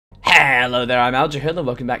Hello there, I'm Aljahill and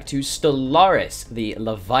welcome back to Stellaris, the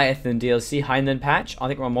Leviathan DLC Heinlein patch. I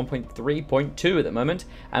think we're on 1.3.2 at the moment,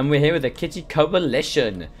 and we're here with the Kitty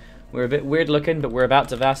Koalition. We're a bit weird looking, but we're about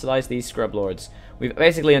to vassalize these scrub lords. We've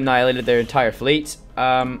basically annihilated their entire fleet.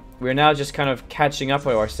 We're now just kind of catching up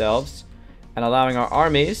with ourselves and allowing our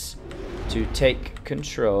armies to take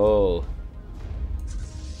control.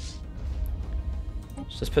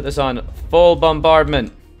 So let's put this on full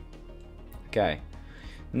bombardment. Okay.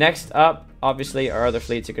 Next up, obviously, our other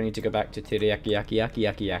fleets are going to need to go back to Yak.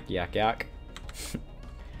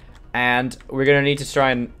 And we're going to need to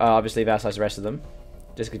try and, obviously, vassalize the rest of them.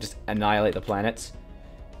 Just annihilate the planets.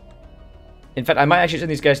 In fact, I might actually send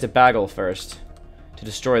these guys to Bagel first. To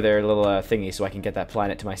destroy their little thingy so I can get that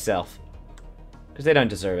planet to myself. Because they don't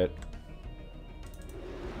deserve it.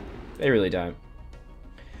 They really don't.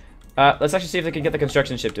 Let's actually see if they can get the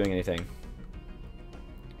construction ship doing anything.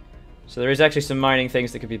 So there is actually some mining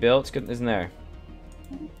things that could be built, isn't there?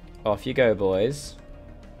 Off you go, boys.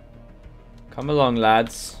 Come along,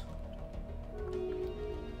 lads.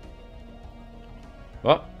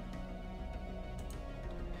 What?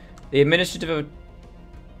 The administrative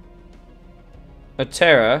of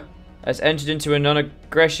Terra has entered into a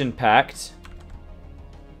non-aggression pact.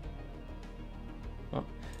 What?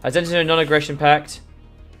 Has entered into a non-aggression pact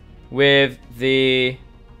with the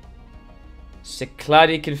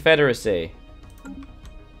Cycladi Confederacy.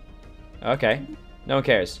 Okay. No one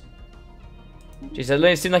cares. Jeez,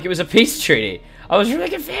 it seemed like it was a peace treaty. I was really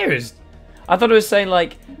confused. I thought it was saying,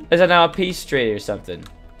 like, is that now a peace treaty or something?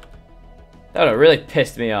 That would have really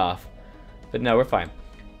pissed me off. But no, we're fine.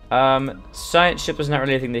 Science ship is not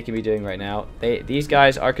really anything they can be doing right now. These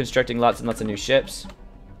guys are constructing lots and lots of new ships.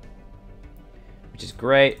 Which is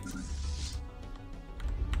great.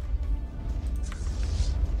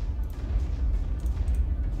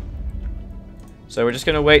 So we're just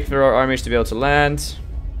going to wait for our armies to be able to land.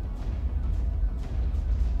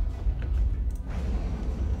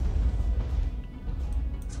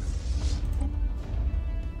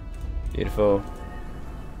 Beautiful.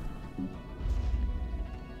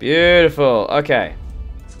 Beautiful. Okay.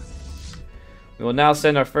 We will now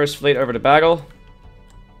send our first fleet over to Bagel.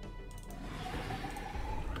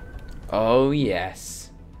 Oh,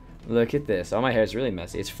 yes. Look at this. Oh, my hair is really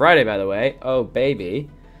messy. It's Friday, by the way. Oh, baby.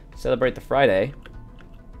 Celebrate the Friday.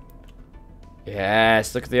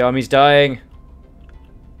 Yes, look at the armies dying.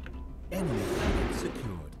 Enemy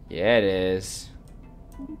secured. Yeah, it is.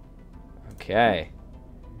 Okay.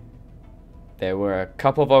 There were a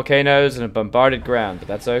couple volcanoes and a bombarded ground, but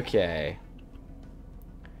that's okay.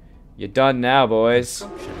 You're done now, boys.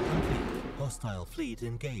 Hostile fleet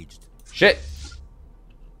engaged. Shit!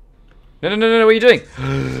 No, what are you doing?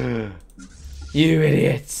 You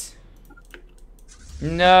idiots!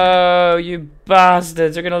 No, you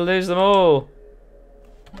bastards! We're gonna lose them all!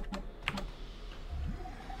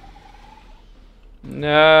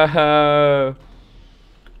 No!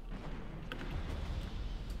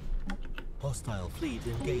 Hostile fleet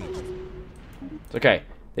engaged. It's okay.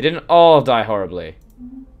 They didn't all die horribly.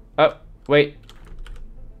 Oh, wait.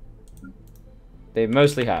 They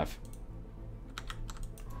mostly have.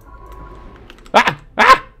 Ah!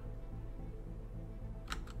 Ah!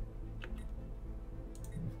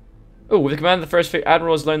 Oh, with the command of the first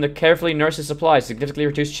admiral has learned to carefully nurse his supplies, significantly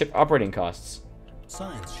reduce ship operating costs.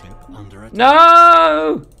 Science ship under attack.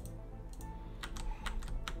 No!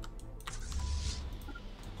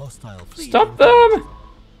 Hostile fleet Stop them!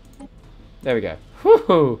 There we go.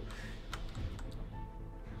 Woohoo!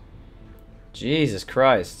 Jesus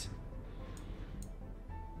Christ.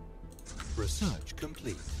 Research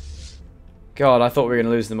complete. God, I thought we were going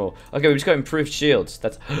to lose them all. Okay, we just got improved shields.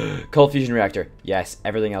 That's cold fusion reactor. Yes,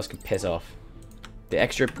 everything else can piss off. The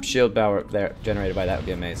extra shield power there generated by that would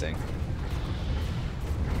be amazing.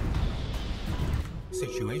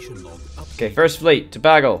 Situation log update. Okay, first fleet to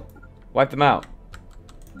Bagel. Wipe them out.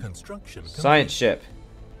 Construction complete. Science ship.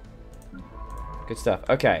 Good stuff.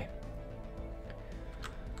 Okay.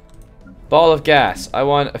 Ball of gas. I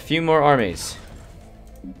want a few more armies.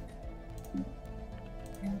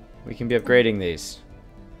 We can be upgrading these.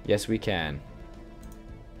 Yes, we can.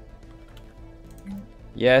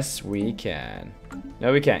 Yes, we can.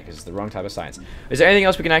 No, we can't, because it's the wrong type of science. Is there anything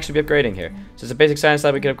else we can actually be upgrading here? So it's a basic science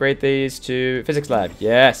lab. We can upgrade these to physics lab.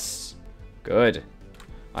 Yes. Good.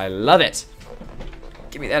 I love it.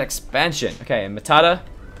 Give me that expansion. Okay, and Matata.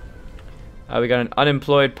 We got an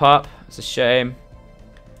unemployed pop. It's a shame.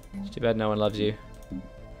 It's too bad no one loves you.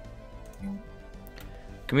 Can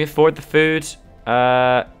we afford the food?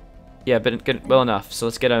 Yeah, but good, well enough. So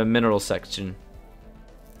let's get a mineral section.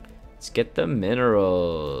 Let's get the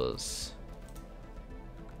minerals.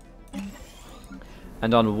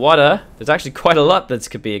 And on water, there's actually quite a lot that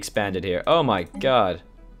could be expanded here. Oh my god.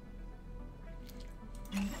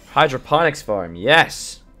 Hydroponics farm,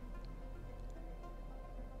 yes!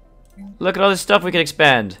 Look at all this stuff we can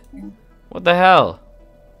expand. What the hell?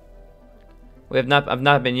 I've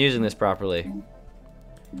not been using this properly.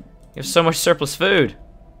 You have so much surplus food.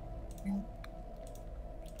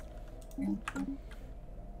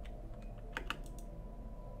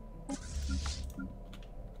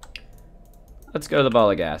 Let's go to the ball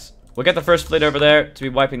of gas. We'll get the first fleet over there to be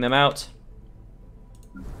wiping them out.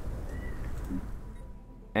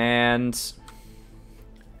 And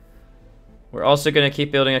we're also going to keep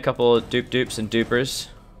building a couple of dupes and dupers.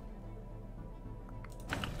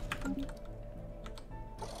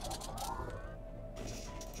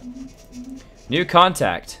 New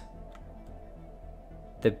contact.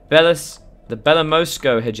 The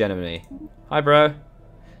Bellamosco hegemony. Hi, bro.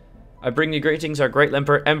 I bring you greetings, our great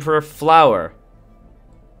Emperor Flower.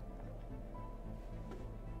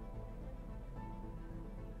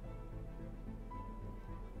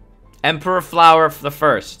 Emperor Flower the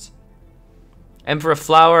First. Emperor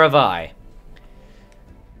Flower of I.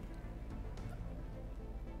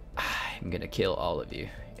 I'm gonna kill all of you,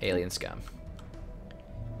 alien scum.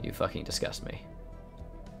 You fucking disgust me.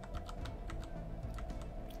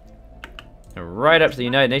 They're right up to the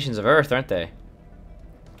United Nations of Earth, aren't they?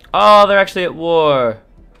 Oh, they're actually at war.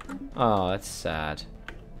 Oh, that's sad.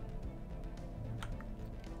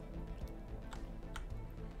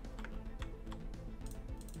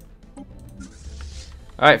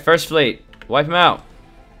 Alright, first fleet. Wipe them out.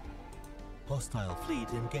 Hostile fleet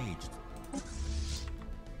engaged.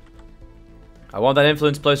 I want that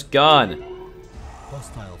influence post gone.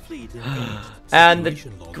 Hostile fleet engaged. And the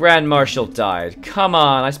Situation log. Grand Marshal died. Come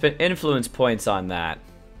on, I spent influence points on that.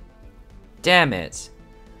 Damn it.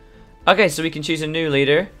 Okay, so we can choose a new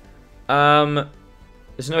leader.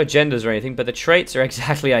 There's no agendas or anything, but the traits are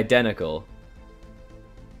exactly identical.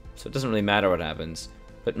 So it doesn't really matter what happens.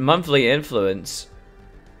 But monthly influence...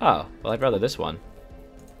 Oh, well, I'd rather this one.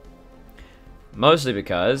 Mostly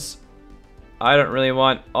because I don't really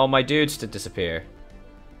want all my dudes to disappear.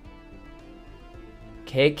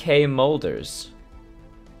 KK Molders.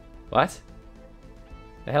 What?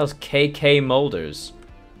 The hell's KK Molders?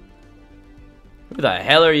 Who the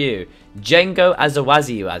hell are you? Django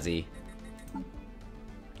Azawazi.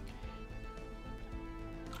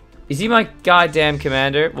 Is he my goddamn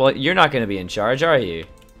commander? Well, you're not going to be in charge, are you?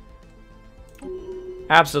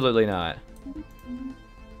 Absolutely not.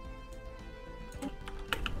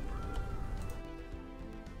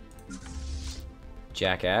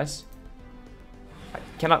 Jackass. I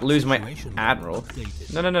cannot lose my admiral.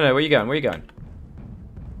 No, where are you going? Where are you going?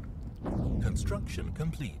 Construction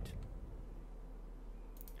complete.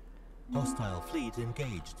 Hostile fleet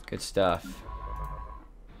engaged. Good stuff.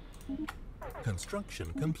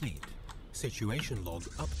 Construction complete. Situation log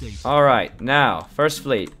updated. Alright, now, first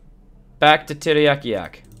fleet. Back to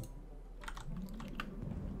Tiriyakiak.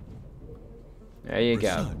 There you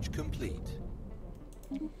go. Research complete.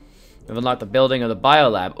 We've unlocked the building of the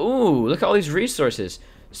biolab. Ooh, look at all these resources.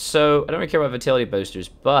 So, I don't really care about vitality boosters,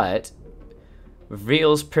 but...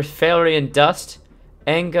 reveals Perferian dust.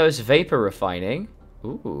 Engos vapor refining.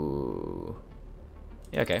 Ooh.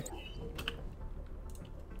 Yeah, okay.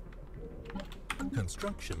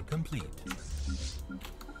 Construction complete.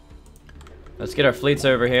 Let's get our fleets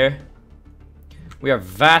over here. We are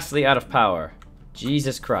vastly out of power.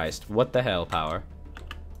 Jesus Christ. What the hell, power?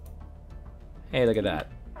 Hey, look at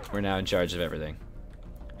that. We're now in charge of everything.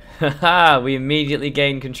 Haha, we immediately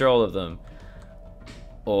gain control of them.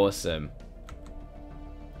 Awesome.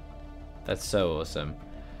 That's so awesome.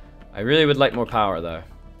 I really would like more power, though.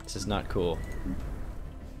 This is not cool.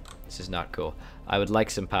 This is not cool. I would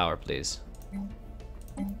like some power, please.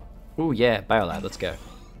 Ooh, yeah, biolab, let's go.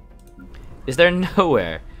 Is there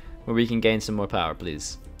nowhere where we can gain some more power,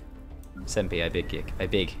 please? Senpai,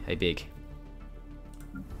 I beg.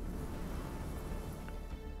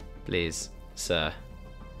 Please, sir.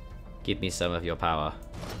 Give me some of your power.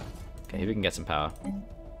 Okay, here we can get some power.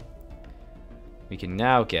 We can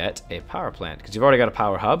now get a power plant, because you've already got a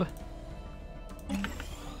power hub.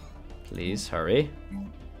 Please, hurry.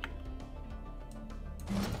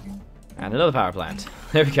 And another power plant.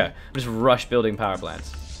 There we go. Just rush building power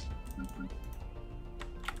plants.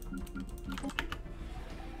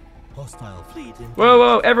 Hostile fleet engaged.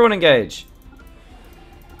 Whoa, everyone engage.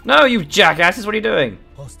 No, you jackasses, what are you doing?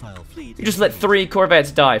 Hostile fleet You just let 3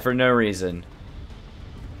 corvettes die for no reason.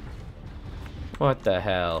 What the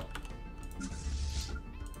hell?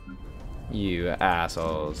 You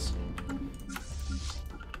assholes.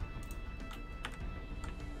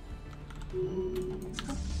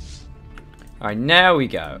 Alright, now we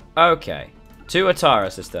go. Okay. To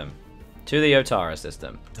Otara system. To the Otara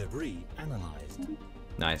system. Debris analyzed.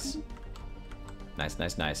 Nice. Nice,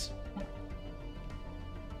 nice, nice.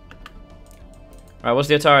 Alright, what's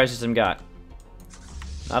the Otara system got?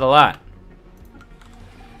 Not a lot.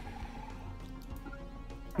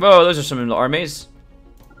 Whoa, those are some armies.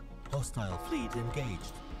 Hostile fleet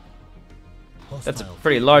engaged. That's a Hostile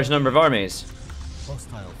pretty large number of armies.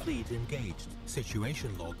 Hostile fleet engaged.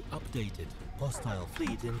 Situation log updated. Hostile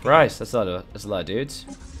fleet engaged. Christ, that's a lot of dudes.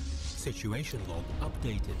 Situation log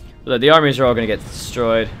updated. Look, the armies are all gonna get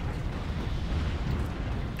destroyed.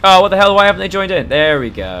 Oh, what the hell? Why haven't they joined in? There we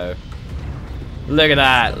go. Look at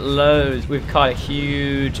that, loads. We've caught a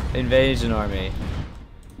huge invasion army.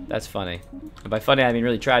 That's funny. And by funny, I mean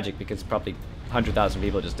really tragic because probably 100,000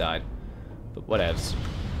 people just died. But whatevs.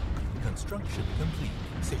 Construction complete.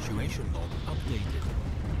 Situation log updated.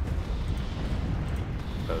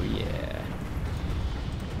 Oh yeah.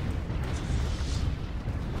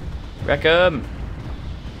 Wreck 'em!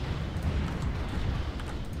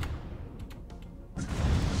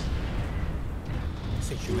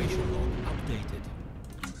 Situation log updated.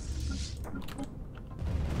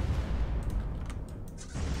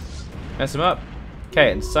 Mess them up.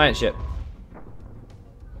 Okay, and science ship.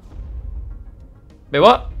 Wait,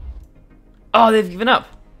 what? Oh, they've given up.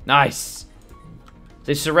 Nice.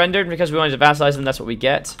 They've surrendered because we wanted to vassalize them. That's what we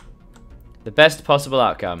get. The best possible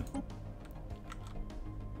outcome.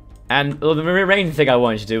 And well, the main thing I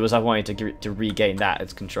wanted to do was I wanted to regain that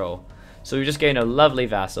as control. So we just gained a lovely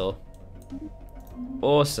vassal.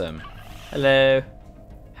 Awesome. Hello.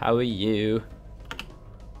 How are you?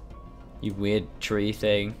 You weird tree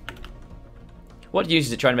thing. What use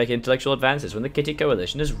is it trying to make intellectual advances when the Kitty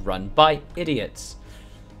Coalition is run by idiots?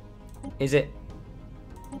 Is it?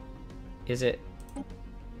 Is it?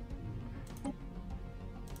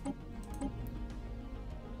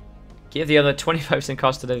 Give the other 25%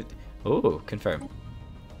 cost to the... Ooh, confirm.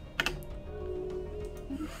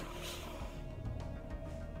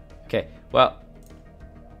 Okay, well...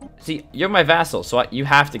 See, you're my vassal, so you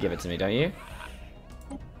have to give it to me, don't you?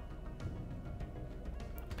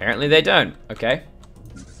 Apparently they don't. Okay.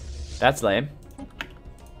 That's lame.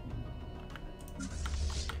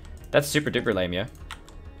 That's super duper lame, yeah.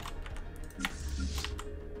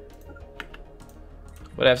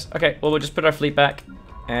 Whatevs. Okay, well, we'll just put our fleet back.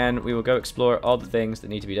 And we will go explore all the things that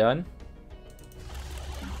need to be done.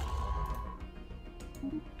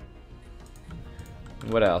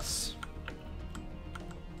 What else?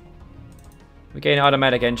 We gain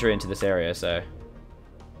automatic entry into this area, so...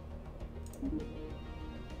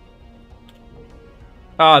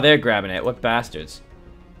 Oh, they're grabbing it. What bastards.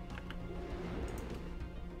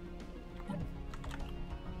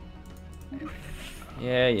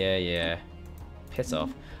 Yeah. Piss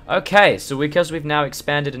off. Okay, so because we've now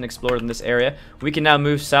expanded and explored in this area, we can now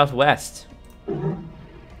move southwest.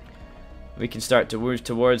 We can start to move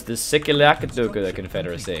towards the Sikilakaduka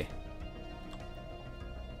Confederacy.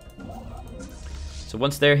 So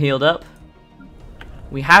once they're healed up,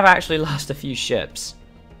 we have actually lost a few ships.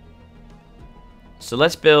 So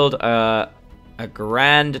let's build a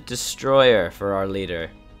grand destroyer for our leader.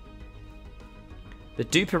 The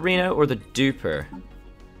Duperino or the Duper?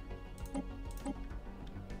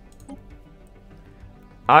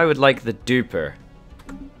 I would like the Duper.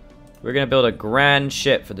 We're gonna build a grand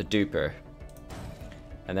ship for the Duper.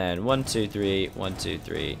 And then 1, 2, 3, 1, 2,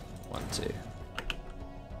 3, 1, 2.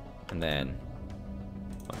 And then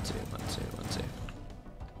 1, 2, 1, 2, 1, 2.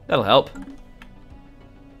 That'll help.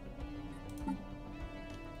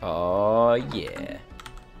 Oh yeah.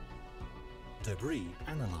 Debris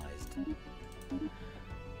analyzed.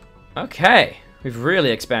 Okay, we've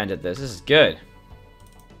really expanded this. This is good.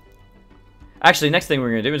 Actually, next thing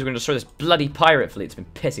we're going to do is we're going to destroy this bloody pirate fleet. It's been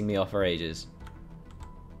pissing me off for ages.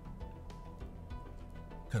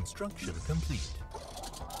 Construction complete.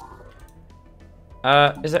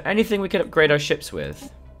 Is there anything we could upgrade our ships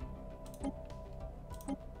with?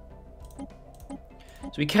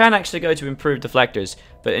 So we can actually go to improved deflectors,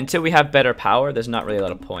 but until we have better power, there's not really a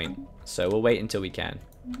lot of point. So we'll wait until we can.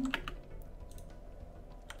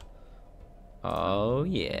 Oh,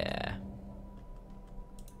 yeah.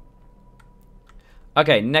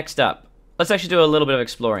 Okay, next up. Let's actually do a little bit of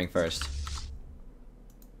exploring first.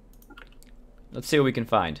 Let's see what we can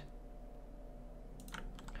find.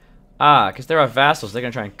 Ah, because they're our vassals. They're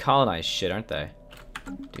going to try and colonize shit, aren't they?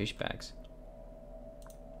 Douchebags.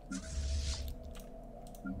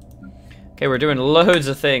 Okay, we're doing loads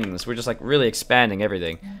of things. We're just like really expanding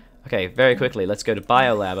everything. Okay, very quickly, let's go to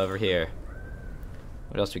Biolab over here.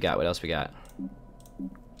 What else we got? What else we got?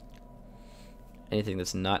 anything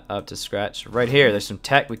that's not up to scratch. Right here, there's some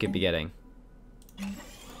tech we could be getting.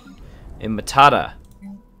 In Matata,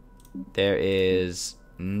 there is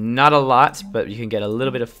not a lot, but you can get a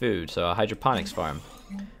little bit of food. So a hydroponics farm.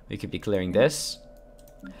 We could be clearing this.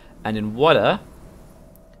 And in Wada,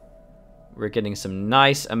 we're getting some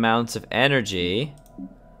nice amounts of energy.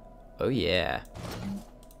 Oh yeah.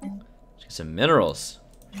 Let's get some minerals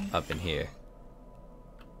up in here.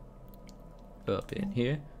 Up in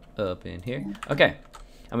here. Up in here. Okay.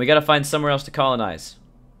 And we gotta find somewhere else to colonize.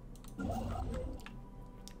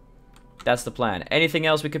 That's the plan. Anything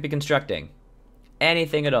else we could be constructing?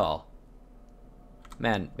 Anything at all?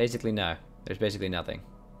 Man, basically no. There's basically nothing.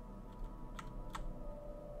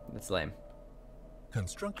 That's lame.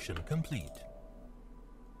 Construction complete.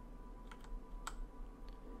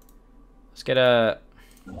 Let's get a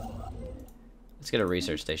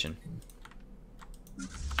research station.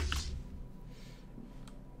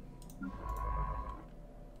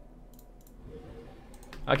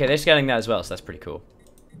 Okay, they're scanning that as well, so that's pretty cool.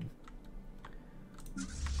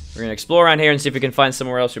 We're gonna explore around here and see if we can find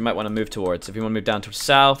somewhere else we might want to move towards. If we want to move down to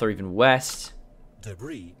south or even west.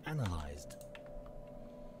 Debris analyzed.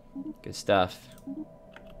 Good stuff.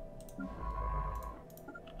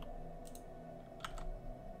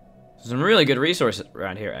 Some really good resources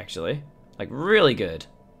around here, actually. Like, really good.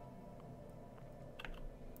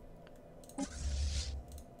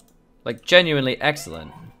 Like, genuinely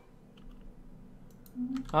excellent.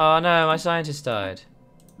 Oh no, my scientist died.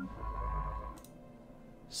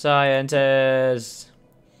 Scientist.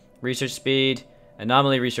 Research speed.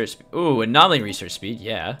 Anomaly research speed. Ooh, anomaly research speed,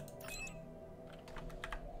 yeah.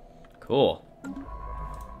 Cool.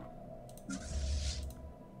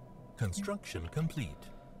 Construction complete.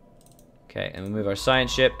 Okay, and we move our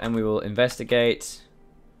science ship and we will investigate.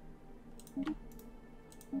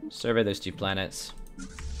 Survey those 2 planets.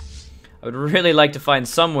 I would really like to find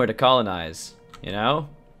somewhere to colonize, you know?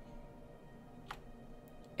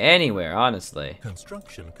 Anywhere, honestly.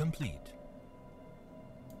 Construction complete.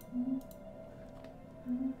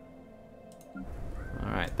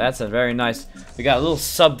 Alright, that's a very nice... We got a little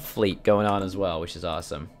sub-fleet going on as well, which is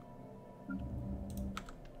awesome.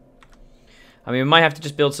 I mean, we might have to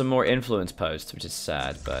just build some more influence posts, which is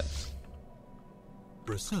sad, but...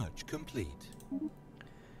 Research complete.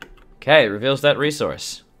 Okay, it reveals that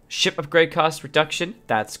resource. Ship upgrade cost reduction,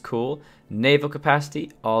 that's cool. Naval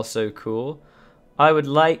capacity, also cool. I would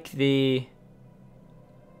like the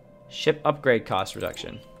ship upgrade cost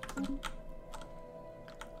reduction.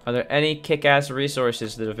 Are there any kick-ass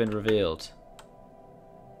resources that have been revealed?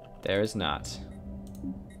 There is not.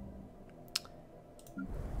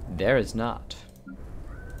 There is not.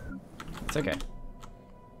 It's okay.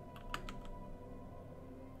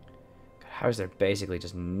 God, how is there basically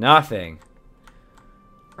just nothing?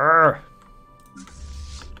 Urgh.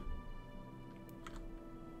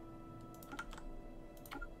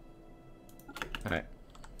 Alright.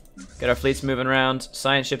 Get our fleets moving around.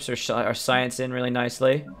 Science ships are sciencing really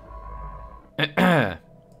nicely.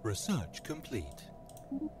 Research complete.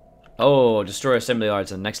 Oh, destroyer assembly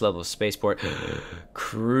yards and next level of spaceport.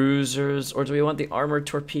 Cruisers, or do we want the armored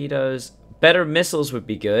torpedoes? Better missiles would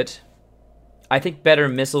be good. I think better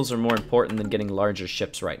missiles are more important than getting larger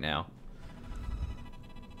ships right now.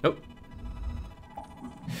 Nope.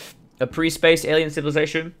 A pre-space alien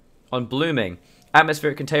civilization on blooming.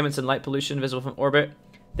 Atmospheric containments and light pollution visible from orbit.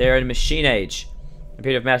 They are in machine age. A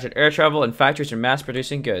period of massive air travel and factories are mass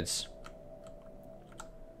producing goods.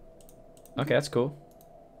 Okay, that's cool.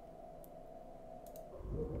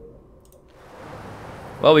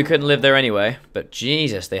 Well, we couldn't live there anyway, but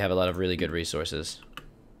Jesus, they have a lot of really good resources.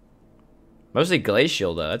 Mostly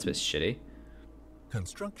glacial, though. That's a bit shitty.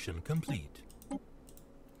 Construction complete. A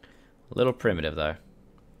little primitive, though.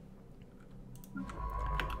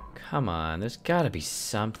 Come on, there's gotta be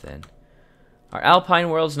something. Are Alpine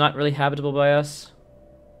worlds not really habitable by us?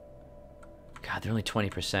 God, they're only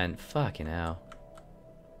 20%. Fucking hell.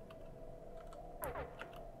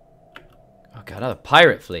 Oh god, another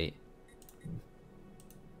pirate fleet.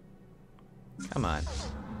 Come on.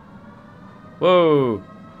 Whoa!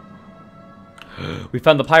 We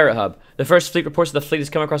found the pirate hub. The first fleet reports that the fleet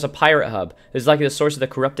has come across a pirate hub. It is likely the source of the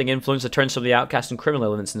corrupting influence that turns some of the outcast and criminal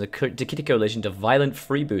elements in the Kitty Coalition to violent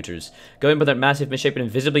freebooters. Going by their massive, misshapen,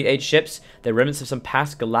 and visibly aged ships, they're remnants of some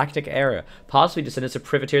past galactic era, possibly descendants of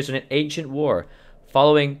privateers in an ancient war,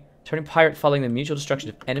 turning pirate following the mutual destruction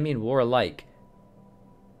of enemy and war alike.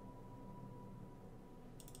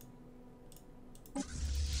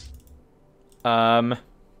 I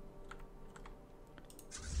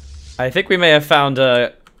think we may have found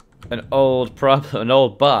an old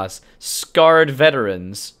boss. Scarred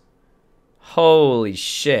veterans. Holy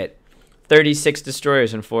shit. 36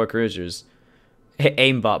 destroyers and 4 cruisers.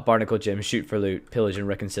 Aimbot, Barnacle Gym, shoot for loot, pillage and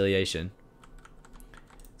reconciliation.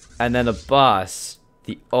 And then the boss,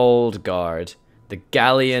 the Old Guard, the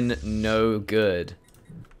Galleon no good.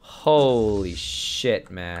 Holy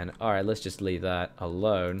shit, man. Alright, let's just leave that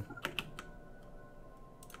alone.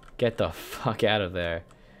 Get the fuck out of there.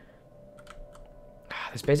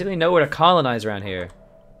 There's basically nowhere to colonize around here.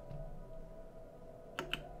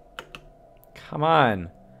 Come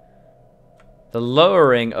on. The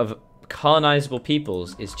lowering of colonizable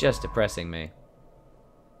peoples is just depressing me.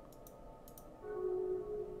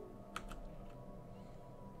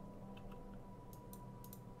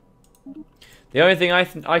 The only thing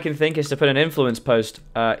I can think is to put an influence post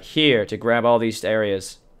here to grab all these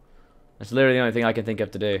areas. That's literally the only thing I can think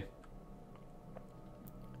of to do.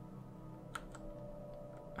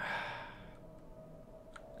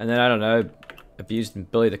 And then, I don't know, abuse and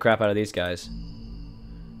bully the crap out of these guys.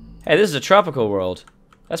 Hey, this is a tropical world.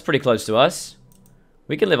 That's pretty close to us.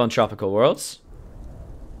 We can live on tropical worlds.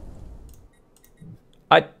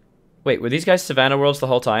 Wait, were these guys Savannah worlds the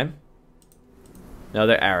whole time? No,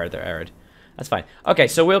 they're arid, they're arid. That's fine. Okay,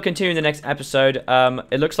 so we'll continue in the next episode.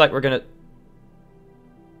 It looks like we're gonna...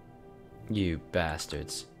 You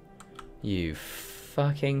bastards. You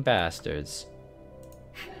fucking bastards.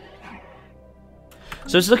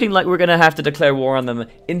 So it's looking like we're going to have to declare war on them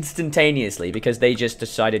instantaneously because they just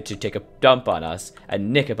decided to take a dump on us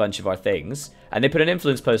and nick a bunch of our things. And they put an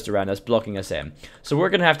influence post around us, blocking us in. So we're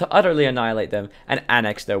going to have to utterly annihilate them and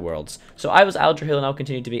annex their worlds. So I was Aldrahill and I'll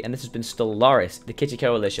continue to be, and this has been Stellaris, the Kitty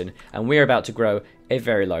Coalition, and we're about to grow a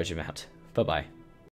very large amount. Bye-bye.